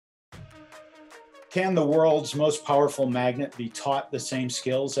Can the world's most powerful magnet be taught the same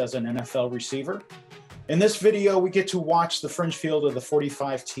skills as an NFL receiver? In this video, we get to watch the fringe field of the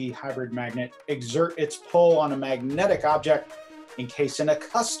 45T hybrid magnet exert its pull on a magnetic object encased in a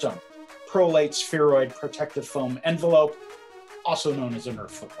custom prolate spheroid protective foam envelope, also known as a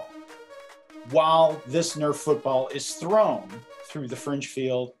Nerf football. While this Nerf football is thrown through the fringe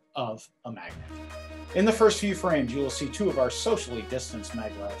field of a magnet. In the first few frames, you will see two of our socially distanced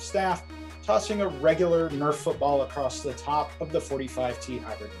MagLab staff tossing a regular Nerf football across the top of the 45T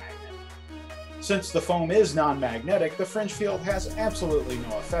hybrid magnet. Since the foam is non-magnetic, the fringe field has absolutely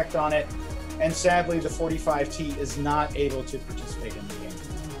no effect on it, and sadly the 45T is not able to participate in the game.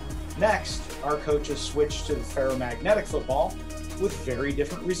 Next, our coaches switch to the Ferromagnetic Football with very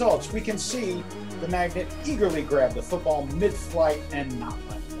different results. We can see the magnet eagerly grab the football mid-flight and not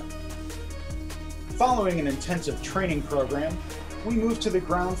let go. Following an intensive training program, we move to the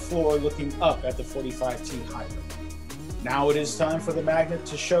ground floor looking up at the 45T hybrid. Now it is time for the magnet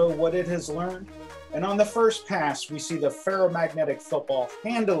to show what it has learned, and on the first pass, we see the Ferromagnetic Football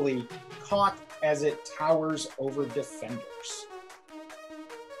handily caught as it towers over defenders.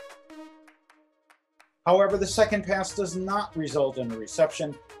 However, the second pass does not result in a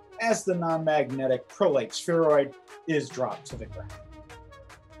reception, as the non-magnetic prolate spheroid is dropped to the ground.